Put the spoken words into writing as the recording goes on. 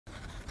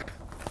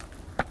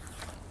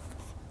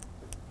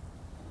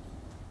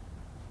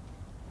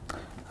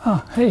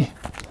Ah, hey.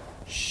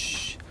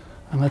 Shh.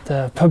 I'm at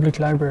the public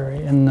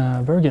library in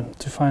Bergen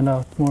to find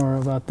out more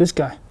about this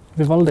guy,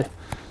 Vivaldi.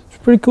 He's a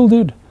pretty cool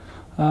dude.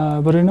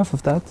 But enough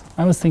of that.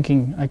 I was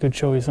thinking I could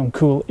show you some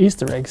cool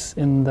Easter eggs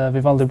in the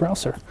Vivaldi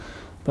Browser.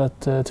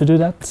 But to do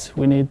that,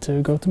 we need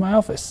to go to my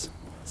office.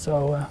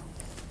 So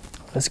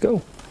let's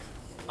go.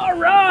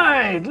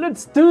 Alright,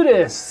 let's do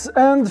this!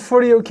 And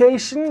for the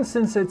occasion,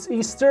 since it's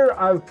Easter,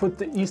 I've put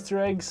the Easter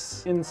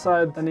eggs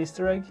inside an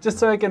Easter egg. Just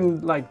so I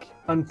can like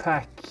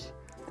unpack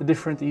the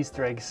different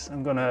Easter eggs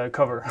I'm gonna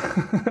cover.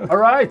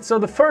 Alright, so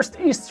the first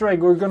Easter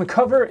egg we're gonna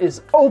cover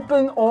is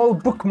open all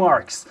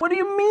bookmarks. What do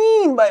you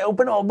mean by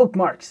open all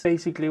bookmarks?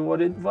 Basically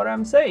what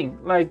I'm saying,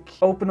 like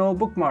open all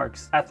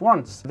bookmarks at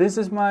once. This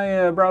is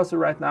my browser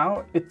right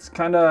now. It's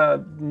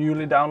kinda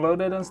newly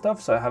downloaded and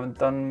stuff, so I haven't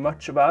done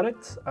much about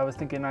it. I was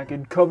thinking I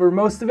could cover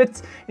most of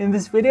it in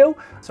this video.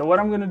 So what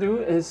I'm gonna do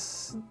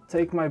is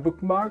take my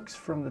bookmarks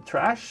from the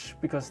trash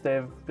because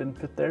they've been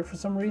put there for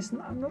some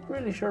reason. I'm not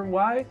really sure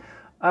why.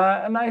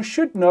 And I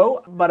should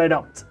know, but I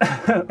don't.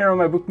 Here are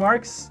my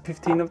bookmarks,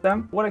 15 of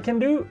them. What I can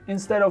do,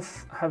 instead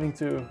of having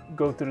to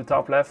go to the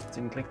top left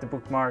and click the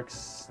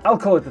bookmarks, I'll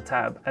call it the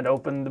tab, and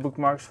open the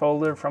bookmarks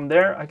folder. From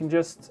there, I can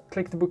just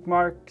click the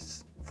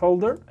bookmarks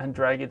folder and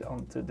drag it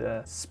onto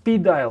the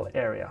speed dial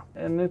area,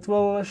 and it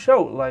will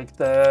show like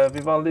the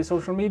Vivaldi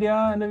social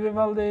media and the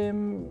Vivaldi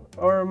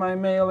or my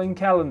mail and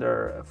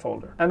calendar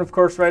folder. And of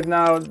course right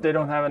now they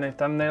don't have any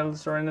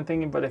thumbnails or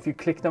anything, but if you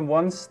click them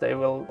once they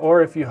will,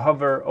 or if you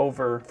hover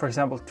over, for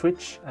example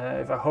Twitch,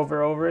 if I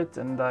hover over it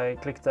and I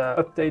click the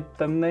update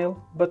thumbnail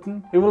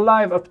button, it will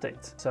live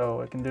update.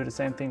 So I can do the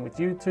same thing with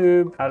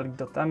YouTube,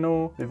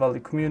 alg.no, Vivaldi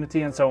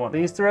community and so on.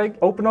 The Easter egg,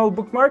 open all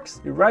bookmarks,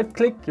 you right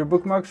click your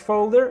bookmarks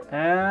folder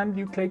and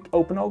you click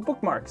open all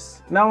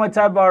bookmarks. Now my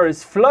tab bar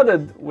is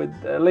flooded with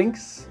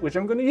links, which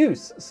I'm going to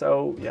use.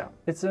 So yeah,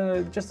 it's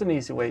just an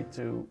easy way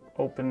to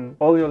open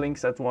all your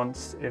links at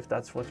once if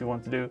that's what you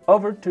want to do.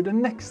 Over to the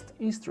next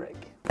Easter egg.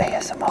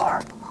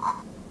 ASMR.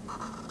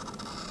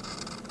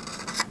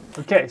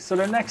 Okay, so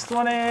the next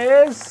one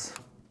is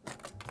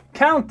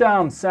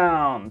countdown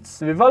sounds.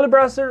 The Vivaldi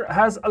Browser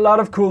has a lot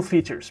of cool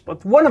features,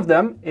 but one of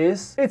them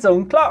is its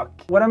own clock.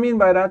 What I mean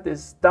by that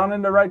is down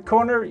in the right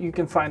corner you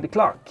can find the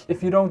clock.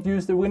 If you don't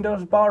use the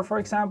Windows bar, for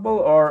example,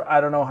 or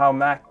I don't know how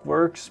Mac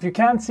works, if you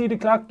can't see the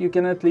clock, you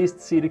can at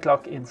least see the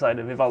clock inside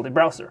the Vivaldi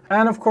Browser.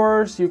 And of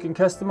course you can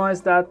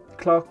customize that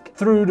clock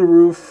through the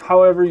roof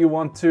however you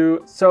want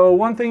to. So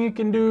one thing you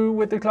can do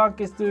with the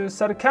clock is to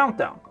set a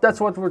countdown. That's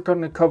what we're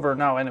going to cover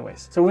now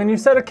anyways. So when you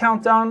set a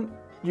countdown,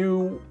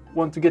 you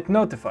want to get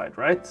notified,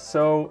 right?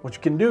 So what you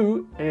can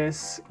do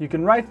is you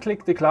can right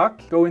click the clock,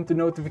 go into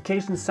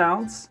notification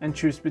sounds and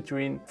choose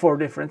between 4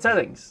 different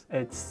settings.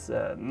 It's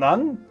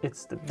none,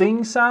 it's the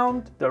ding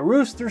sound, the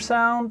rooster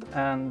sound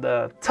and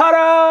the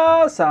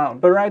ta-da sound.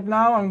 But right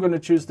now I'm going to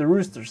choose the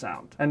rooster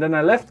sound. And then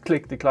I left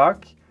click the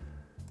clock,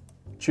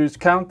 choose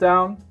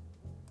countdown.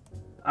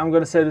 I'm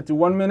going to set it to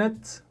 1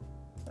 minute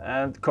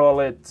and call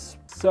it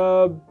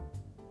subscribe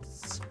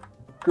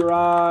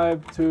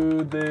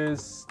to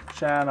this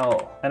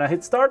channel, and I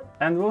hit start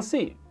and we'll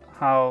see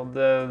how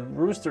the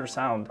rooster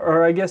sound,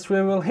 or I guess we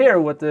will hear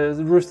what the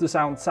rooster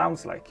sound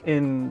sounds like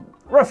in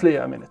roughly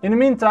a minute. In the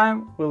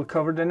meantime, we'll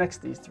cover the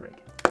next Easter egg.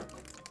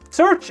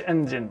 Search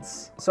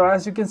engines. So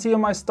as you can see on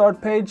my start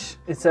page,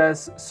 it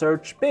says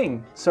search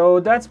Bing.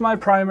 So that's my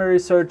primary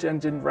search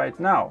engine right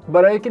now.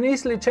 But I can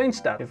easily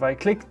change that. If I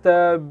click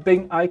the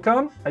Bing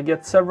icon, I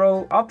get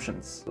several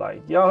options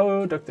like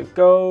Yahoo,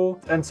 DuckDuckGo,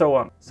 and so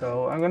on.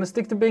 So I'm gonna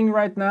stick to Bing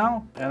right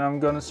now, and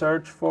I'm gonna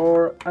search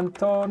for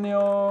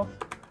Antonio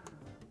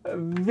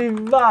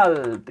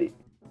Vivaldi.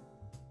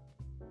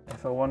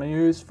 If I want to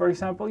use, for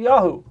example,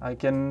 Yahoo, I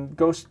can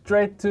go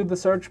straight to the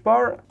search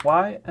bar,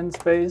 Y and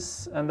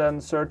space, and then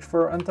search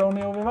for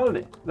Antonio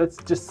Vivaldi. Let's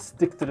just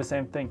stick to the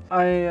same thing.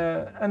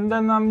 And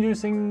then I'm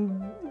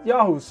using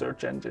Yahoo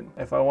search engine.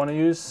 If I want to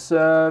use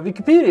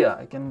Wikipedia,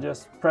 I can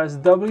just press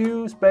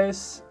W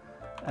space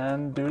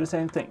and do the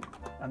same thing.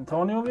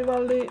 Antonio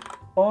Vivaldi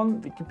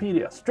on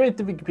Wikipedia, straight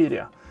to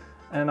Wikipedia.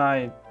 And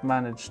I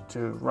managed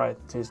to write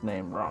his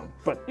name wrong,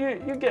 but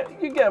you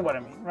get what I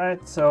mean, right?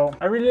 So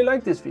I really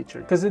like this feature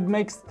because it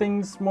makes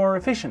things more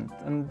efficient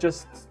and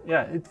just,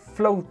 yeah, it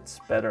floats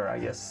better, I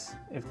guess,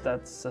 if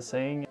that's a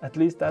saying. At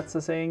least that's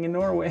a saying in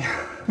Norway.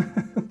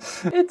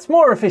 It's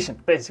more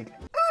efficient, basically.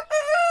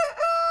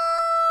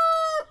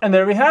 And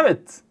there we have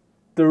it,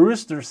 the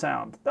rooster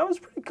sound. That was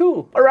pretty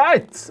cool. All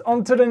right,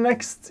 on to the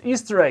next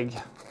Easter egg.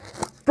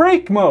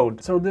 Break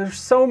mode. So there's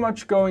so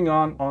much going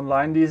on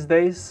online these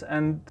days,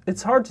 and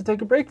it's hard to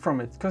take a break from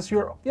it because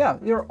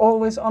you're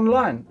always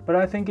online. But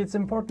I think it's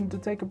important to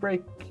take a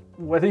break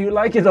whether you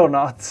like it or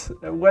not,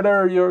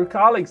 whether your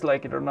colleagues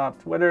like it or not,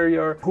 whether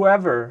your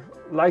whoever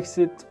likes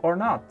it or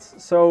not.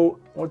 So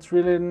what's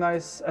really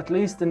nice, at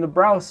least in the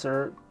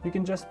browser, you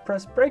can just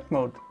press break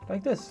mode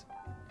like this.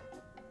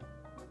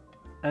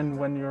 And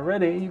when you're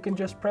ready, you can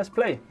just press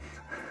play.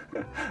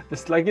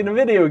 Just like in a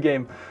video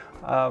game.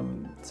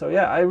 So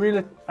yeah, I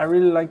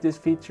really like this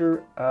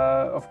feature.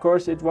 Of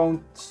course, it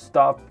won't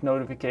stop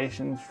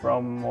notifications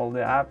from all the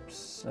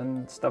apps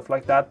and stuff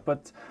like that,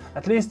 but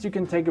at least you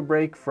can take a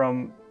break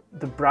from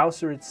the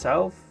browser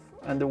itself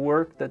and the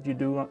work that you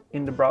do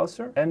in the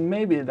browser, and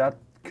maybe that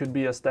could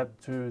be a step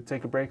to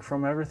take a break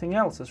from everything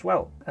else as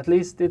well. At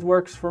least it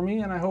works for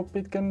me, and I hope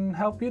it can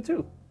help you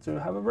too to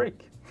have a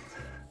break.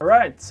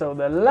 Alright, so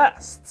the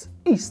last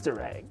Easter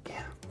egg.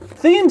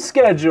 Theme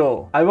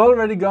schedule! I've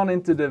already gone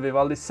into the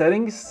Vivaldi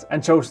settings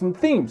and chosen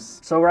themes.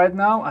 So right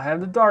now I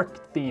have the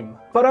dark theme,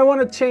 but I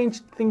want to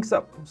change things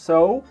up.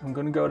 So I'm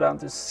gonna go down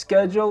to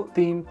schedule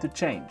theme to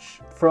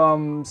change.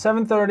 From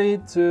 7:30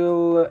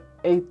 till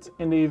 8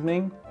 in the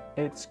evening,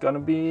 it's gonna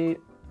be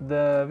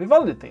the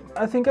Vivaldi theme.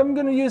 I think I'm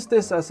gonna use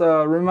this as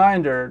a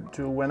reminder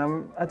to when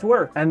I'm at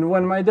work and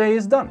when my day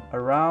is done.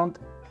 Around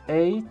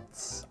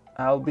 8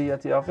 I'll be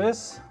at the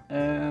office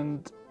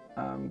and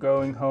I'm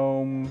going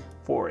home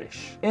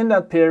 4-ish. In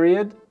that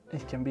period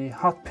it can be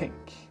hot pink,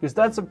 because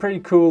that's a pretty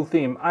cool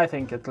theme, I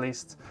think at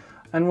least.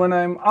 And when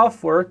I'm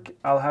off work,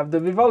 I'll have the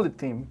Vivaldi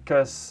theme,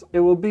 because it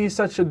will be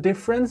such a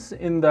difference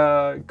in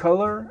the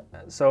color,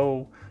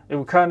 so it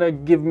will kind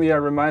of give me a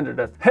reminder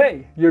that,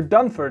 hey, you're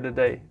done for the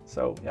day.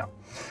 So yeah.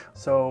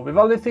 So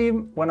Vivaldi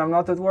theme when I'm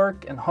not at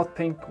work, and hot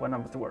pink when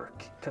I'm at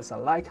work, because I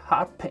like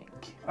hot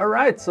pink.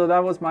 Alright, so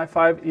that was my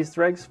 5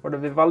 Easter eggs for the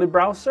Vivaldi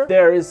browser.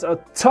 There is a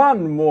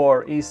ton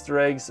more Easter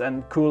eggs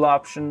and cool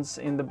options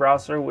in the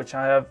browser, which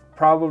I have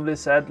probably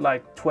said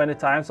like 20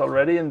 times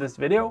already in this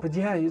video. But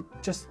yeah, you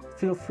just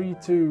feel free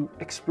to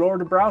explore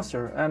the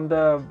browser, and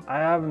I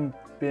haven't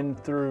been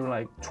through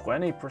like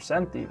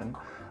 20% even.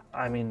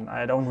 I mean,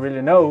 I don't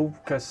really know,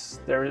 because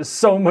there is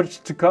so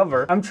much to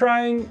cover. I'm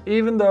trying,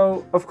 even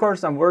though of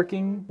course I'm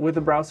working with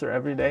the browser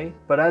every day,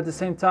 but at the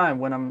same time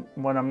when I'm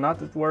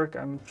not at work,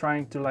 I'm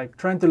trying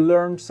to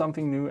learn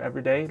something new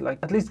every day, like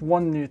at least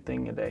one new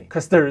thing a day,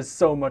 because there is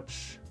so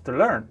much to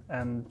learn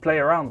and play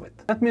around with.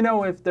 Let me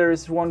know if there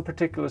is one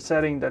particular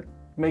setting that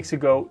makes you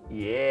go,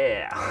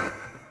 yeah.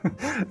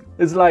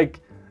 It's like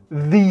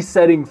the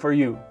setting for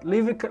you.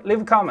 Leave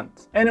a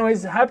comment.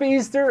 Anyways, happy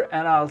Easter,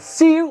 and I'll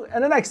see you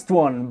in the next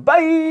one. Bye!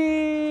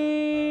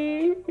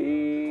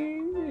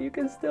 You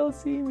can still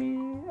see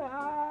me.